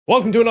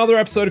Welcome to another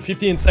episode of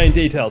 50 Insane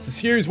Details, a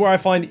series where I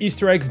find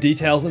Easter eggs,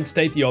 details, and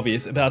state the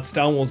obvious about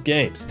Star Wars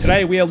games.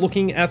 Today we are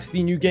looking at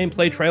the new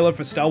gameplay trailer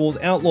for Star Wars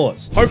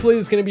Outlaws. Hopefully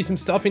there's going to be some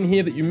stuff in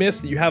here that you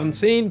missed, that you haven't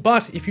seen,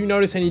 but if you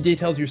notice any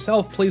details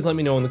yourself, please let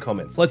me know in the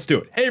comments. Let's do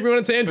it. Hey everyone,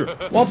 it's Andrew.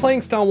 While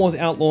playing Star Wars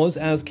Outlaws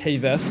as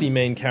K-Vess, the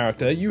main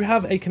character, you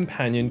have a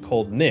companion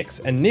called Nix,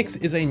 and Nix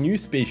is a new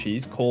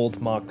species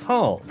called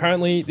Markal.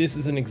 Apparently this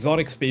is an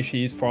exotic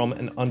species from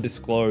an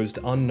undisclosed,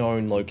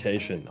 unknown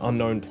location,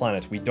 unknown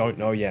planet. We don't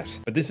know yet.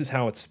 But this is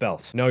how it's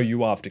spelt. No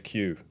U after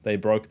Q. They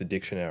broke the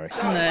dictionary.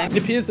 No. It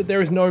appears that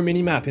there is no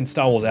minimap in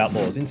Star Wars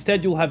Outlaws.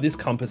 Instead, you'll have this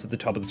compass at the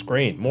top of the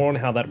screen. More on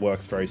how that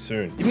works very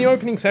soon. In the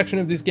opening section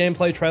of this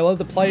gameplay trailer,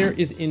 the player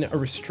is in a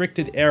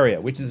restricted area,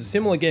 which is a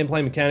similar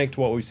gameplay mechanic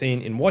to what we've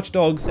seen in Watch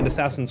Dogs and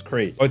Assassin's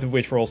Creed, both of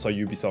which are also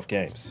Ubisoft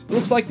games. It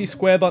looks like the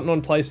square button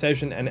on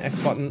PlayStation and X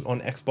button on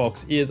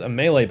Xbox is a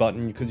melee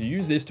button because you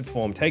use this to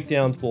perform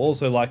takedowns, but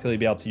also likely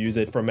be able to use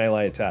it for a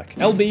melee attack.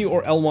 LB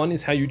or L1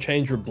 is how you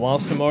change your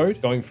blaster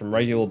mode, going from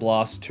regular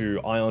blasts to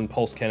ion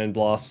pulse cannon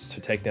blasts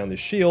to take down this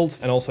shield,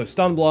 and also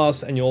stun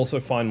blasts, and you'll also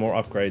find more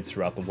upgrades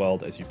throughout the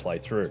world as you play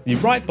through. The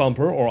right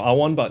bumper or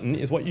R1 button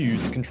is what you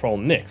use to control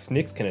Nix.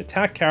 Nix can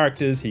attack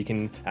characters, he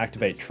can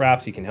activate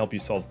traps, he can help you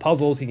solve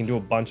puzzles, he can do a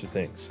bunch of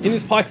things. In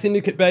this Pike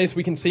Syndicate base,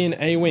 we can see an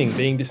A-Wing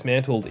being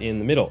dismantled in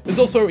the middle. There's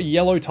also a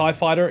yellow TIE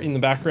fighter in the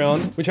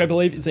background, which I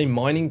believe is a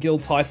mining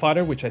guild TIE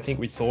fighter, which I think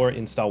we saw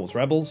in Star Wars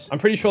Rebels. I'm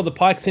pretty sure the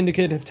Pike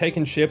Syndicate have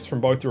taken ships from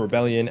both the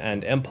Rebellion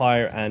and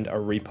Empire and are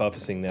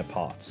repurposing their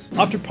parts.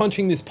 After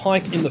punching this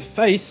Pike in the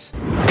face,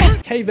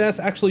 K-Vess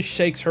actually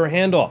shakes her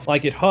hand off,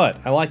 like it hurt.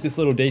 I like this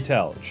little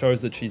detail. It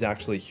shows that she's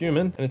actually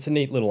human, and it's a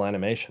neat little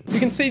animation. You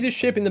can see this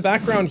ship in the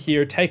background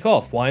here take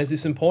off. Why is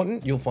this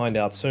important? You'll find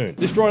out soon.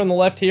 This droid on the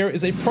left here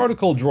is a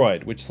protocol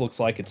droid, which looks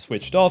like it's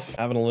switched off,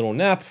 having a little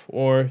nap,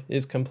 or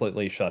is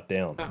completely shut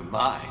down.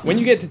 When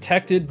you get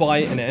detected by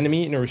an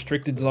enemy in a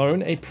restricted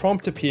zone, a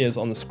prompt appears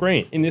on the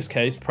screen. In this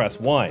case, press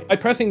Y. By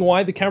pressing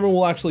Y, the camera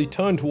will actually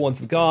turn towards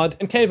the guard,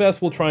 and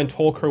K-Vess will try and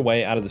talk her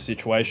way out of the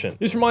situation.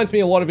 This reminds me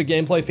a lot of a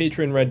gameplay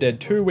feature in Red Dead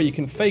 2 where you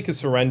can fake a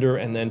surrender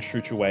and then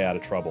shoot your way out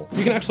of trouble.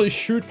 You can actually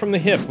shoot from the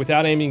hip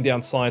without aiming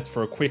down sights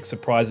for a quick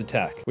surprise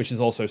attack, which is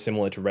also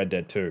similar to Red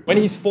Dead 2. When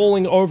he's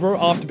falling over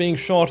after being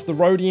shot, the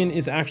Rodian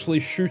is actually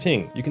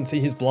shooting. You can see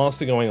his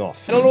blaster going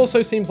off. And it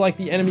also seems like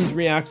the enemies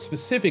react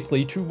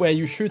specifically to where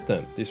you shoot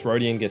them. This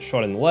Rodian gets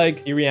shot in the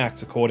leg, he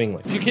reacts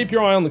accordingly. If you keep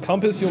your eye on the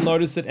compass, you'll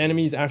notice that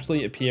enemies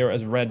actually appear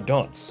as red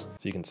dots,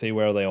 so you can see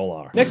where they all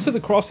are. Next to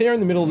the crosshair in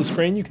the middle of the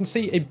screen, you can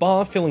see a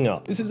bar filling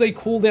up. This is a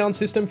cooldown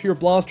system for your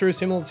blaster,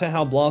 similar to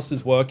how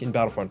blasters work in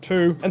Battlefront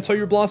 2, and so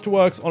your blaster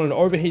works on an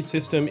overheat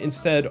system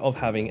instead of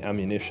having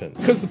ammunition.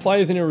 Because the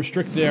player's in a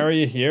restricted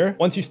area here,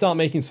 once you start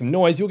making some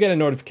noise, you'll get a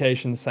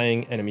notification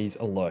saying enemies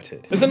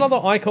alerted. There's another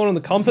icon on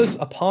the compass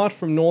apart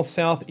from north,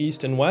 south,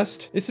 east, and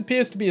west. This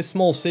appears to be a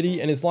small city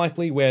and is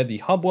likely where the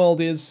hub world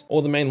is,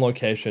 or the main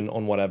location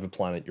on whatever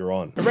planet you're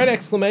on. A red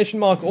exclamation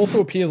mark also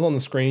appears on the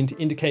screen to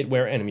indicate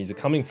where enemies are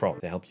coming from,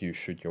 to help you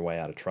shoot your way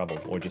out of trouble,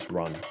 or just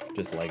run,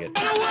 just leg it.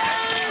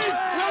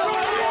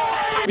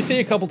 We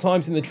see a couple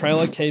times in the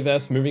trailer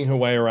K-Vess moving her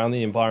way around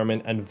the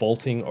environment and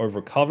vaulting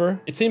over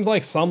cover. It seems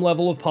like some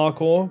level of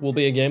parkour will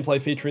be a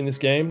gameplay feature in this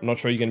game. I'm not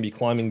sure you're going to be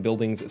climbing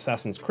buildings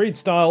Assassin's Creed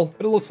style,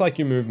 but it looks like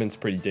your movement's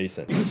pretty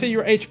decent. You can see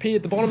your HP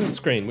at the bottom of the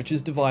screen, which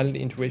is divided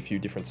into a few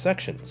different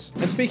sections.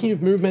 And speaking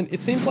of movement,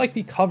 it seems like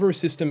the cover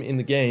system in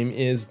the game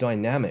is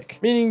dynamic,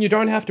 meaning you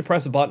don't have to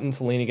press a button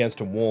to lean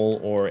against a wall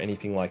or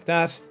anything like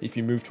that. If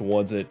you move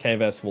towards it,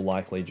 K-Vess will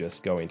likely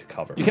just go into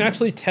cover. You can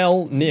actually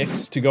tell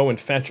Nix to go and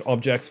fetch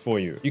objects for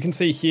you. You can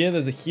see here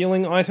there's a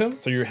healing item,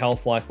 so your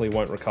health likely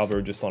won't recover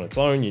just on its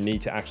own. You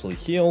need to actually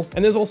heal.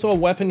 And there's also a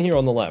weapon here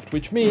on the left,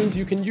 which means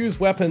you can use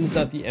weapons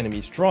that the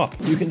enemies drop.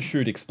 You can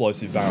shoot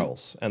explosive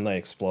barrels and they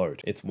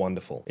explode. It's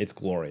wonderful. It's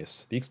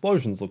glorious. The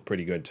explosions look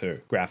pretty good too.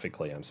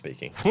 Graphically, I'm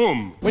speaking.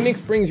 Boom. When Nix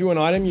brings you an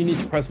item, you need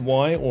to press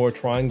Y or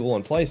triangle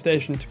on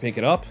PlayStation to pick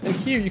it up. And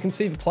here you can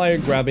see the player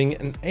grabbing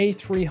an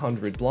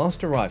A300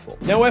 blaster rifle.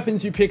 Now,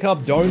 weapons you pick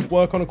up don't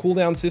work on a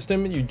cooldown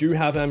system. You do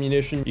have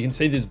ammunition. You can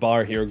see this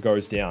bar here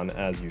goes down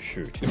as you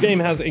shoot. The game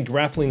has a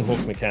grappling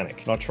hook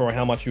mechanic. Not sure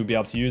how much you'll be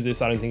able to use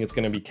this. I don't think it's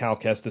going to be Cal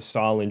Kestis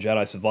style in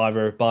Jedi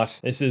Survivor, but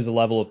this is a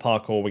level of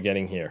parkour we're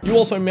getting here. You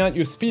also mount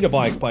your speeder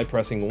bike by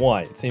pressing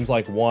Y. It seems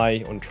like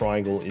Y on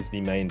triangle is the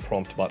main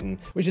prompt button,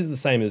 which is the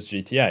same as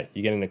GTA.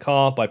 You get in a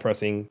car by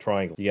pressing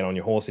triangle. You get on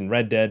your horse in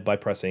Red Dead by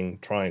pressing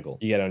triangle.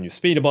 You get on your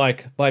speeder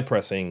bike by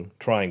pressing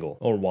triangle,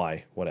 or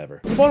Y,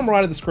 whatever. At the bottom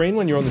right of the screen,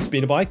 when you're on the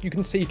speeder bike, you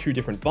can see two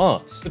different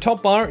bars. The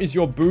top bar is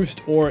your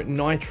boost or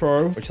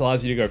nitro, which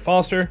allows you to go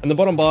faster, and the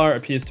bottom bar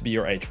appears to be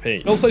your HP.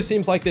 It also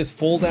seems like there's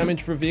fall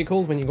damage for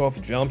vehicles. When you go off a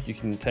jump, you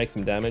can take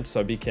some damage,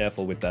 so be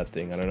careful with that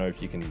thing. I don't know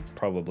if you can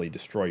probably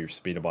destroy your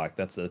speeder bike.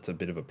 That's a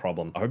bit of a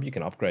problem. I hope you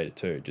can upgrade it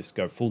too. Just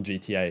go full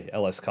GTA,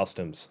 LS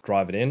Customs.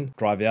 Drive it in,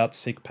 drive out,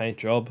 sick paint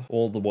job,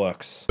 all the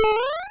works.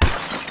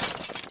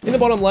 In the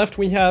bottom left,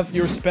 we have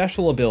your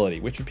special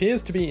ability, which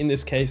appears to be, in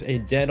this case, a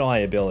Deadeye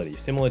ability,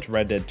 similar to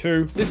Red Dead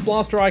 2. This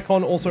blaster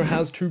icon also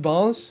has 2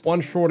 bars, one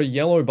shorter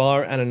yellow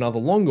bar and another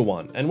longer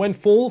one. And when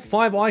full,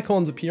 5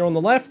 icons appear on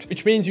the left,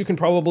 which means you can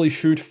probably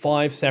shoot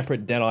 5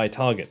 separate Deadeye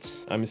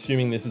targets. I'm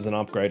assuming this is an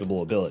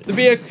upgradable ability.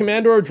 The VX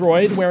Commando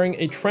droid wearing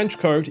a trench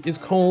coat is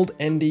called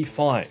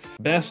ND5.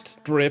 Best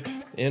drip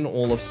in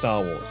all of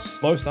Star Wars.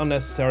 Most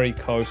unnecessary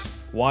coat.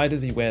 Why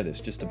does he wear this?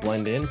 Just to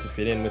blend in, to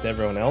fit in with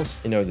everyone else?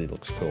 He knows he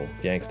looks cool.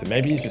 Gangster.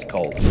 Maybe he's just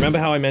cold. Remember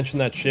how I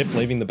mentioned that ship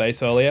leaving the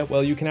base earlier?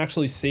 Well, you can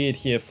actually see it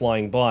here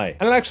flying by.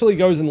 And it actually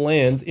goes and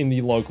lands in the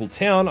local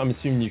town. I'm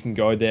assuming you can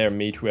go there,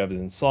 meet whoever's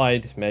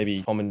inside,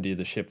 maybe commandeer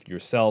the ship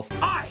yourself.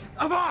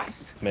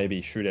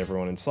 Maybe shoot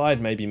everyone inside,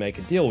 maybe make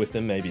a deal with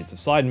them, maybe it's a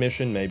side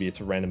mission, maybe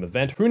it's a random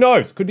event. Who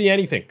knows? Could be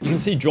anything. You can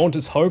see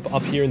Jaunter's Hope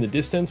up here in the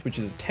distance, which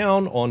is a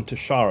town on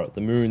Tashara,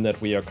 the moon that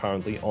we are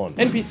currently on.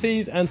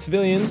 NPCs and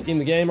civilians in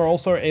the game are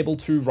also able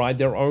to ride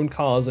their own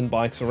cars and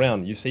bikes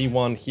around. You see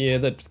one here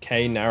that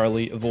Kay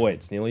narrowly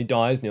avoids, nearly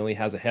dies, nearly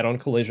has a head-on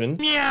collision.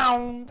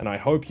 Meow. And I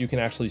hope you can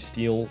actually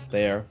steal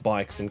their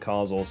bikes and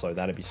cars also.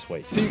 That'd be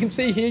sweet. So you can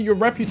see here your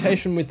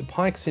reputation with the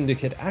Pike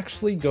Syndicate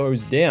actually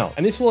goes down,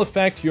 and this will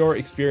affect your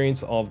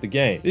experience of the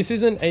game. This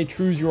isn't a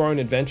choose your own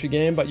adventure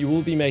game, but you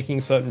will be making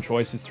certain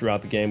choices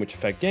throughout the game which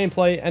affect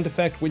gameplay and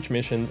affect which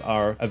missions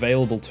are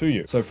available to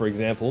you. So for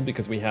example,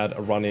 because we had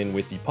a run-in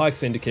with the Pike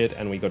Syndicate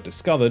and we got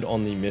discovered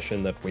on the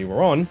mission that we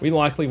were on, we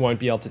likely won't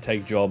be able to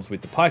take jobs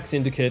with the Pike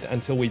Syndicate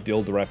until we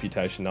build the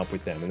reputation up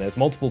with them. And there's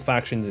multiple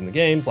factions in the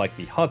games, like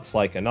the Hutts,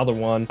 like another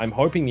one. I'm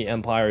hoping the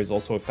Empire is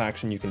also a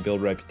faction you can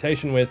build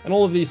reputation with, and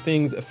all of these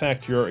things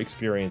affect your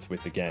experience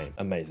with the game.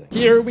 Amazing.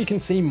 Here we can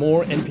see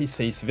more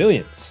NPC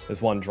civilians.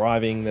 There's one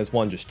driving, there's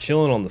one just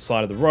chilling on the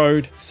side of the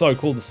road. So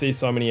cool to see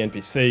so many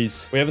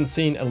NPCs. We haven't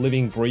seen a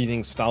living,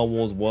 breathing Star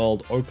Wars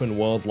world, open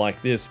world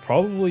like this,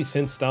 probably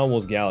since Star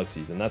Wars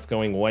Galaxies, and that's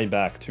going way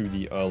back to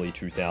the early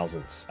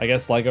 2000s. I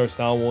guess Lego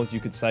Star Wars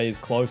you could say is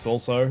close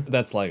also, but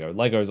that's Lego.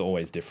 Lego's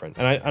always different.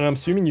 And I'm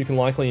assuming you can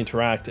likely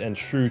interact and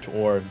shoot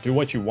or do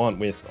what you want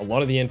with a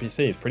lot of the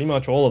NPCs, pretty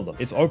much all of them.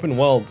 It's open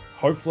world.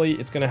 Hopefully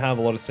it's going to have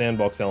a lot of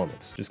sandbox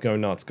elements. Just go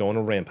nuts, go on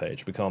a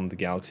rampage, become the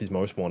galaxy's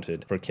most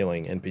wanted for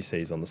killing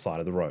NPCs on the side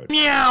of the road.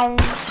 Meow!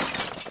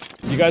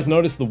 You guys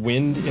notice the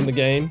wind in the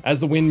game? As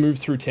the wind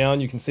moves through town,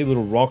 you can see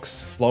little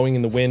rocks blowing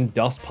in the wind,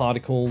 dust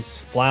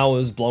particles,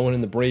 flowers blowing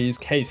in the breeze,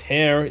 Kay's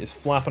hair is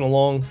flapping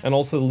along, and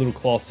also the little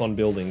cloths on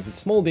buildings. It's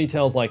small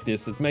details like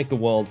this that make the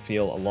world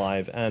feel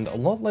alive and a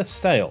lot less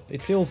stale.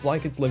 It feels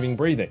like it's living,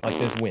 breathing, like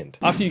there's wind.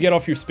 After you get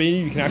off your speeder,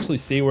 you can actually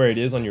see where it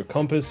is on your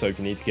compass, so if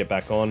you need to get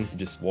back on, you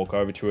just walk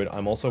over to it.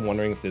 I'm also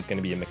wondering if there's going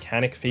to be a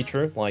mechanic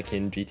feature, like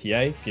in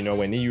GTA. If you know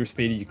where near your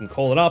speeder, you can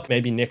call it up.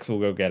 Maybe Nix will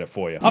go get it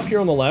for you. Up here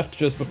on the left,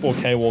 just before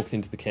Kay walks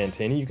into the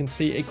cantina, you can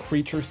see a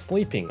creature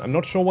sleeping. I'm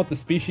not sure what the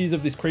species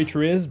of this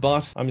creature is,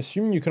 but I'm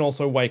assuming you can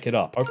also wake it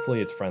up. Hopefully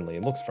it's friendly.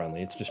 It looks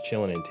friendly. It's just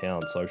chilling in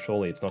town, so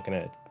surely it's not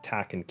going to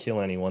attack and kill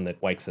anyone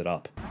that wakes it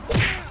up.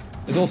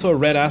 There's also a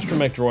red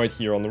astromech droid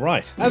here on the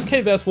right. As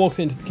Kves walks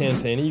into the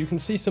cantina, you can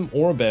see some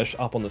Aurebesh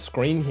up on the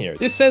screen here.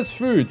 This says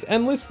foods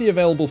and lists the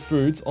available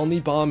foods on the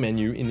bar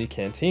menu in the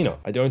cantina.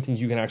 I don't think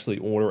you can actually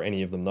order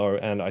any of them though,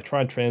 and I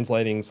tried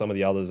translating some of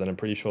the others and I'm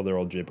pretty sure they're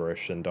all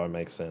gibberish and don't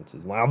make sense.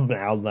 It's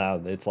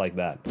loud, it's like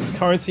that. There's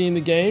currency in the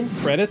game,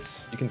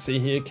 credits. You can see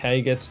here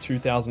Kay gets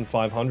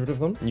 2,500 of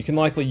them. And you can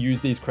likely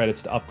use these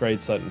credits to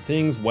upgrade certain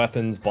things,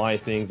 weapons, buy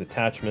things,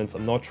 attachments.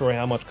 I'm not sure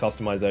how much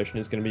customization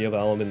is going to be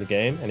available in the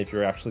game, and if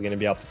you're actually going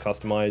to be able to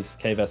customize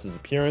Kves's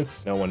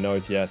appearance. No one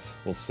knows yet.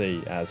 We'll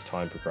see as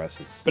time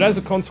progresses. But as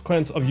a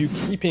consequence of you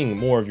keeping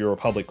more of your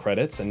Republic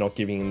credits and not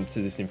giving them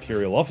to this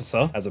Imperial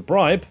officer as a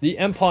bribe, the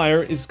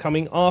Empire is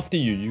coming after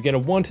you. You get a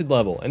wanted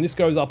level, and this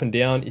goes up and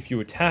down if you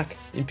attack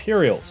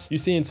Imperials. You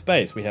see in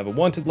space, we have a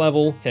wanted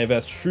level,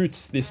 Kves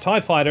shoots this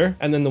TIE fighter,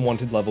 and then the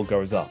wanted level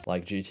goes up,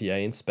 like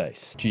GTA in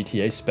space.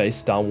 GTA Space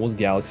Star Wars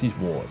Galaxies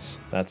Wars.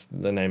 That's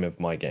the name of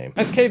my game.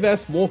 As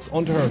Kves walks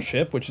onto her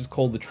ship, which is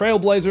called the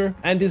Trailblazer,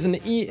 and is an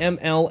EML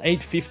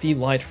 850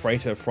 light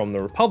freighter from the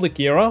Republic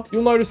era,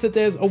 you'll notice that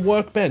there's a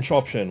workbench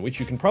option, which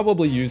you can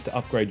probably use to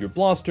upgrade your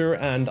blaster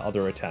and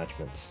other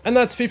attachments. And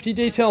that's 50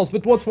 details,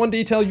 but what's one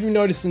detail you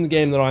noticed in the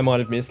game that I might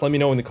have missed? Let me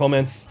know in the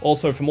comments.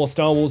 Also, for more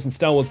Star Wars and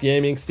Star Wars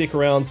gaming, stick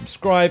around,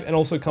 subscribe, and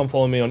also come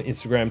follow me on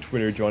Instagram,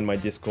 Twitter, join my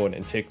Discord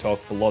and TikTok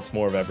for lots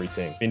more of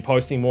everything. Been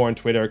posting more on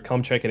Twitter,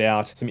 come check it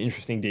out. Some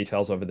interesting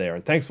details over there.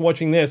 And thanks for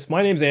watching this.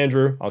 My name's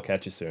Andrew. I'll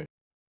catch you soon.